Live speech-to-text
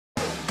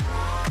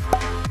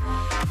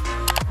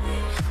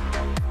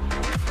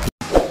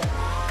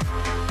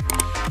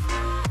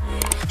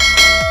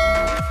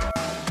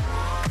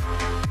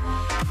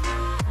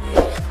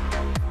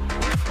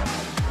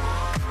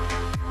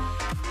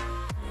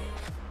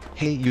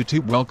Hey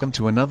YouTube, welcome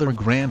to another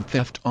Grand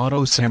Theft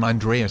Auto San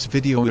Andreas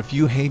video. If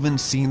you haven't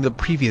seen the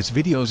previous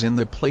videos in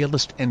the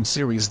playlist and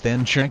series,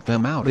 then check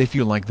them out. If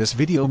you like this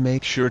video,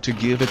 make sure to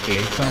give it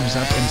a thumbs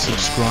up and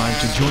subscribe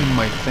to join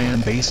my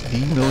fan base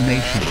Dino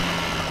Nation.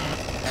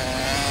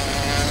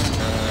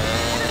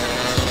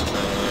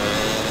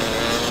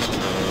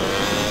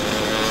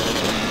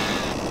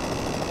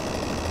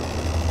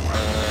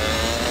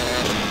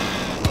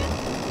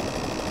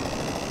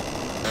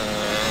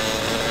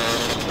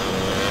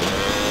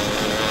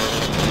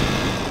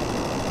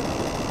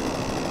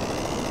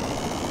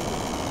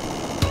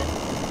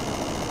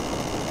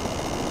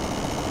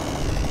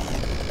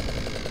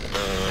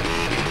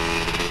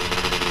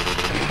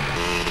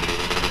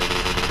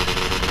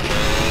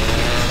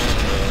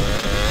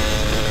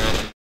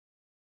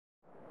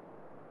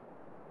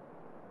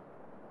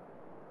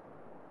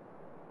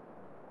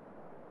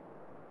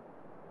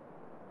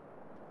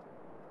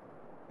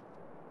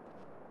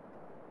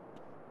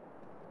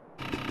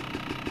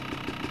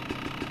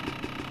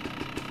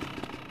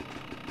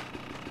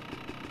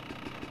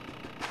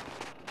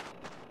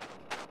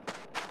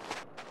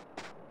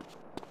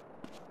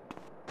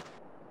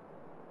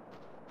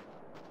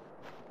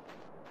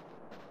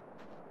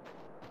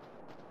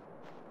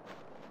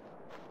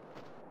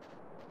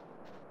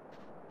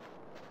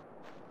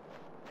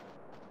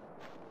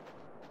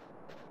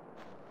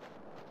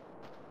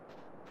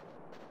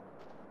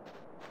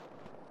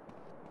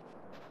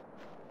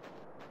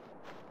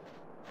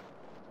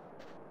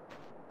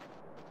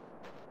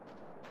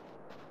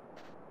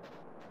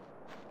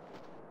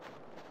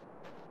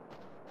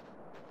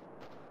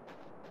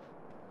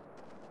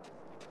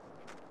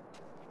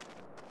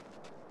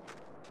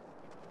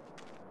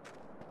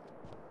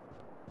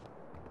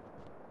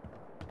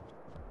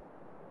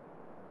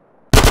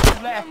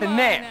 Laughing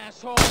at.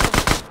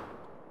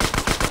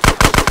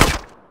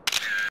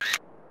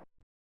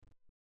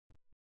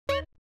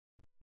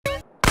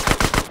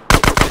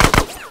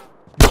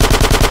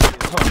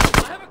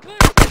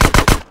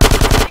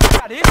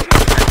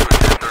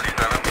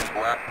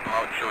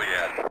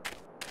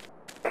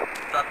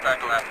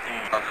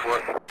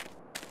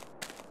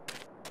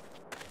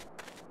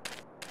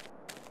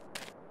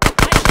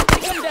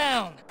 Take him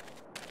down.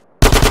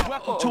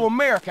 Welcome to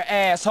America,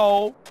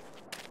 asshole.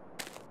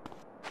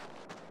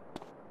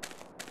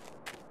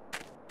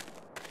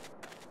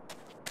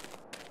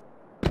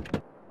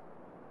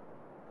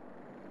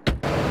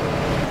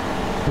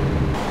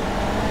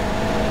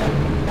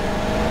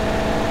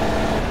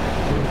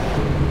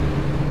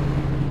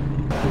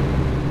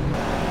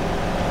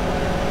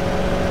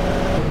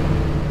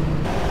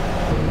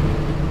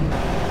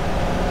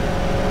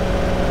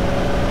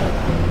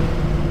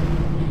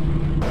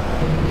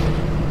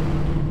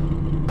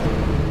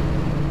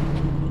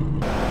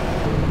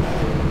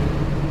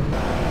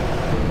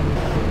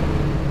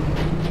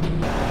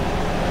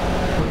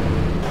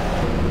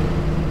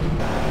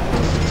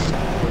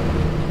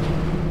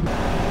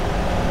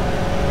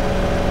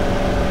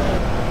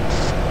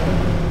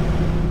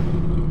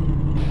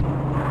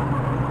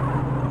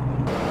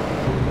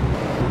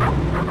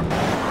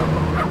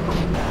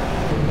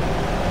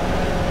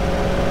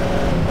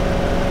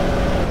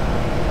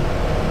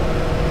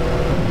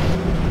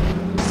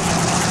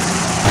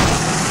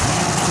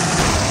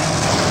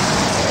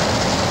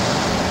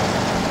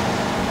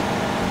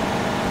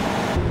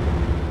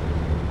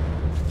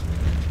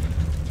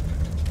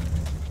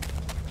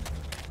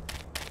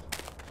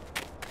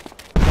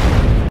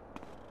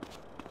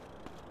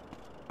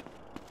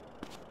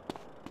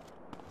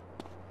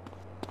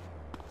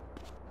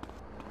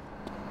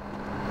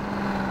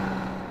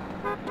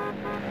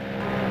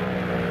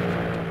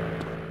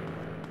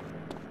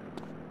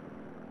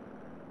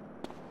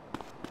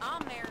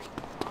 I'm married.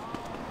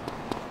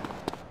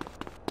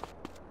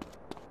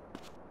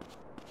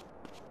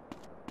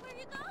 Where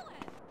you going?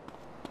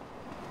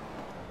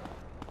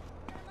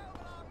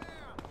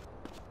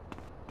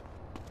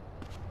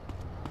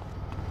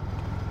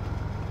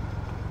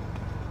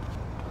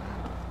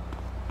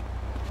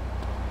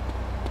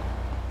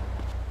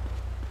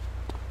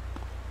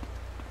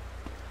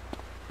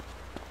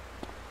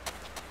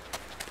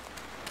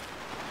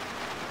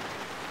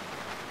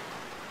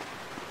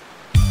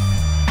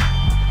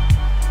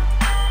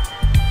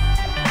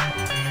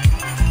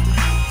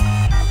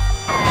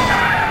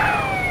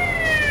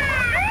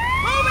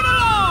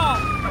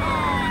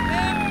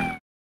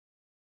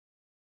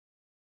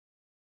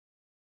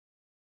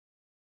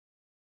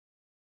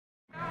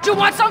 You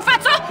want some,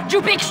 fatso?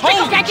 You big streak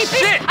of Yankee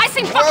piece? I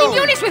seen fucking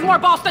units with more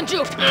balls than you.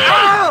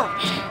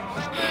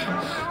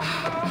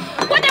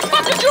 What the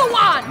fuck did you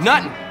want?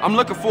 Nothing. I'm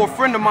looking for a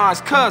friend of mine's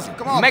cousin,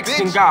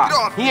 Mexican bitch. guy. Get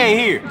off He ain't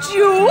here.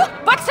 You?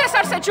 But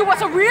Cesar said you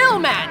was a real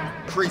man.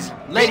 Crazy.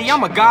 Lady,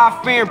 I'm a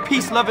God-fearing,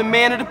 peace-loving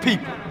man of the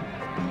people.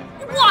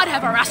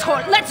 Whatever,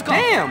 asshole. Let's go.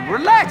 Damn,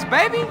 relax,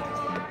 baby.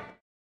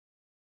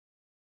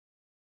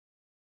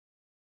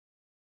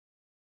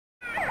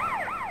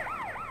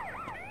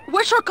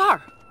 Where's your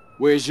car?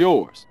 Where's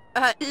yours?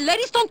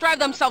 Ladies don't drive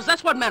themselves.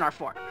 That's what men are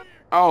for.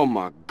 Oh,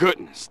 my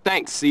goodness.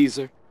 Thanks,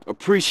 Caesar.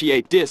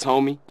 Appreciate this,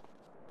 homie.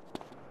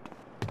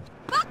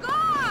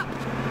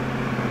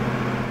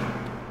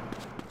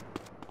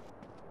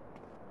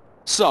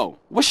 So,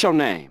 what's your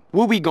name?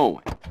 Where we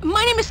going?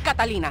 My name is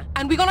Catalina,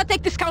 and we're gonna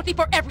take this county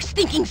for every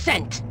stinking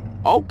cent.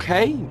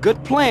 Okay,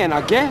 good plan,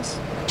 I guess.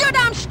 You're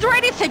damn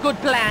straight it's a good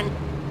plan.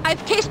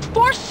 I've cased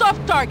 4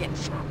 soft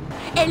targets.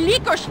 A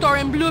liquor store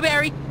in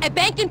Blueberry, a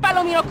bank in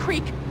Palomino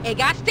Creek, a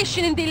gas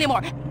station in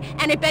Dillimore,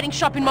 and a betting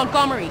shop in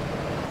Montgomery.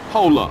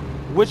 Hold up.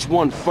 Which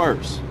one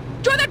first?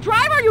 You're the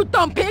driver, you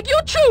dumb pig! You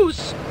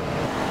choose!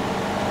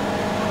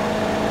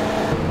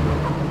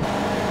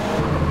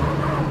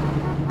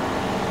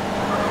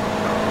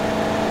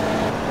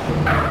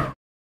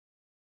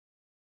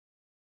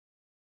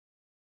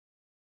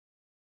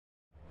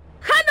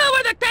 Hand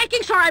over the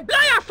takings or I blow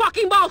your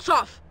fucking balls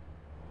off!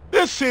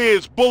 This here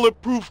is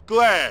bulletproof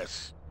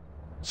glass.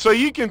 So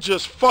you can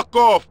just fuck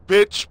off,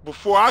 bitch,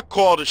 before I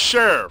call the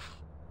sheriff.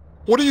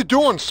 What are you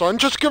doing, son?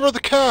 Just give her the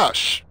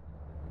cash.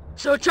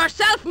 Suit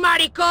yourself,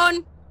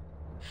 maricon!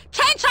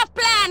 Change of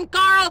plan,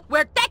 Carl!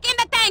 We're taking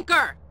the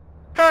tanker!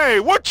 Hey,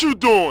 what you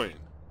doing?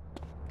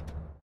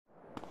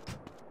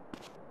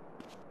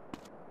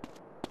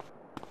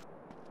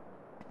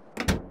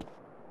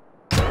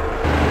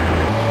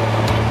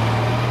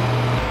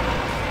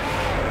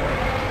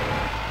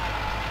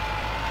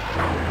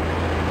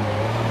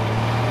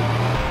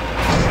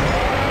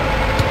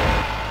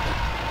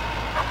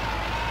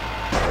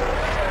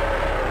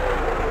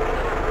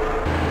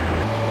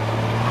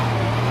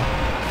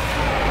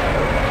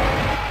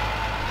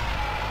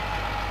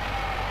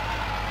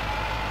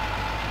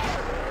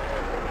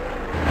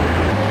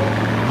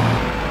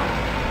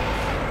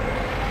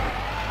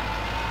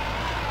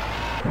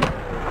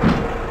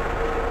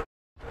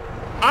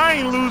 I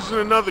ain't losing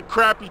another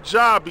crappy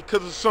job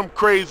because of some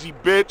crazy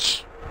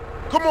bitch.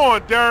 Come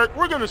on, Derek,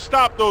 we're gonna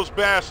stop those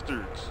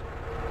bastards.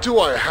 Do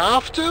I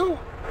have to?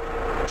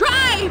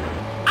 Drive!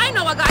 I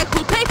know a guy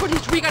who'll pay for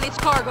this rig and its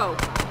cargo.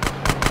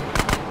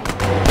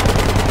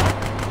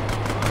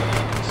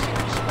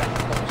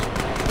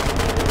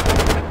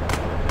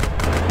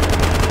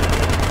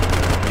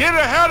 Get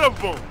ahead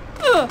of them!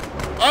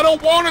 I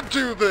don't want to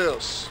do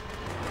this.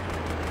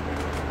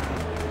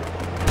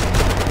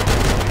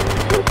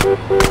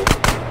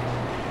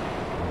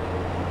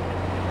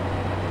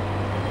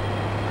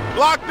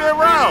 Block their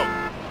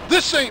route!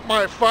 This ain't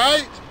my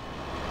fight.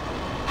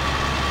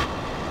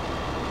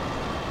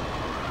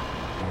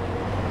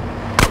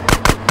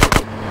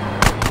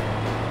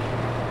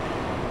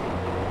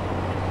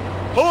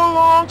 Pull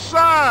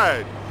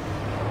alongside!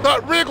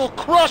 That rig will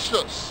crush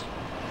us.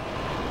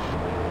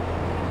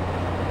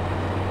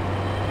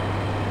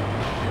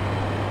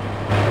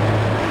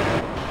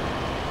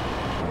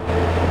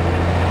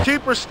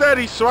 Keep her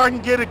steady so I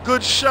can get a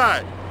good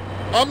shot.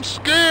 I'm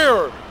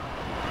scared.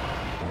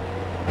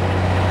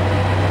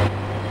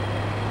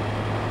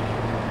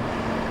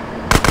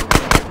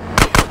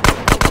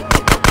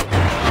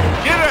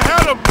 Get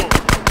ahead of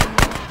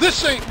them!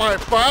 This ain't my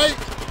fight.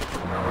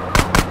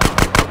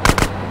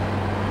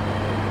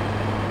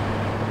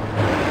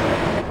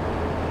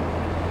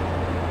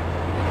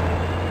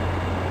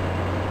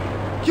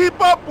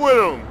 Keep up with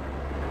them!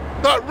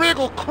 That rig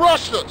will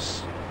crush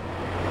us.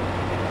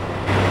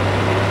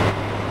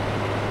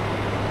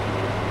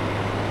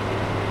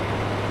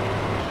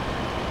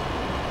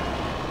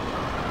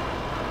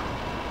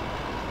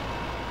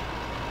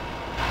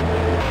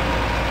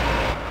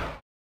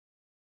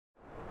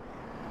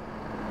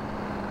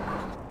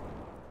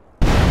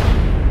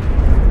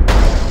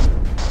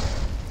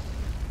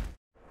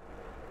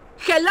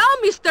 Hello,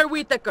 Mr.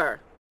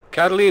 Whitaker.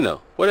 Catalina,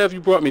 what have you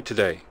brought me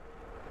today?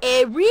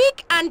 A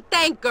rig and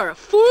tanker,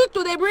 full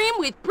to the brim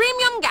with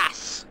premium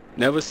gas.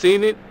 Never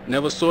seen it,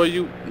 never saw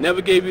you,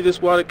 never gave you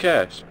this wad of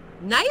cash.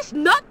 Nice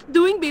not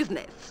doing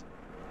business.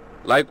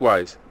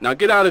 Likewise. Now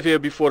get out of here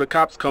before the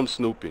cops come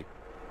snooping.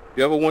 If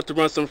you ever want to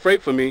run some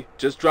freight for me,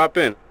 just drop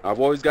in. I've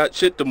always got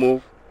shit to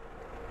move.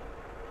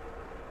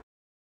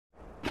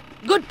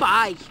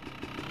 Goodbye.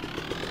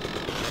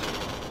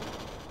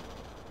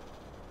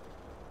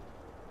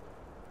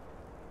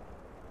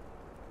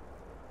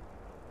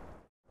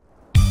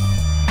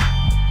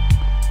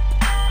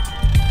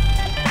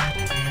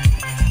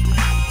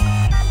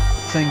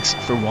 Thanks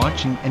for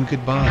watching and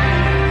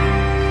goodbye.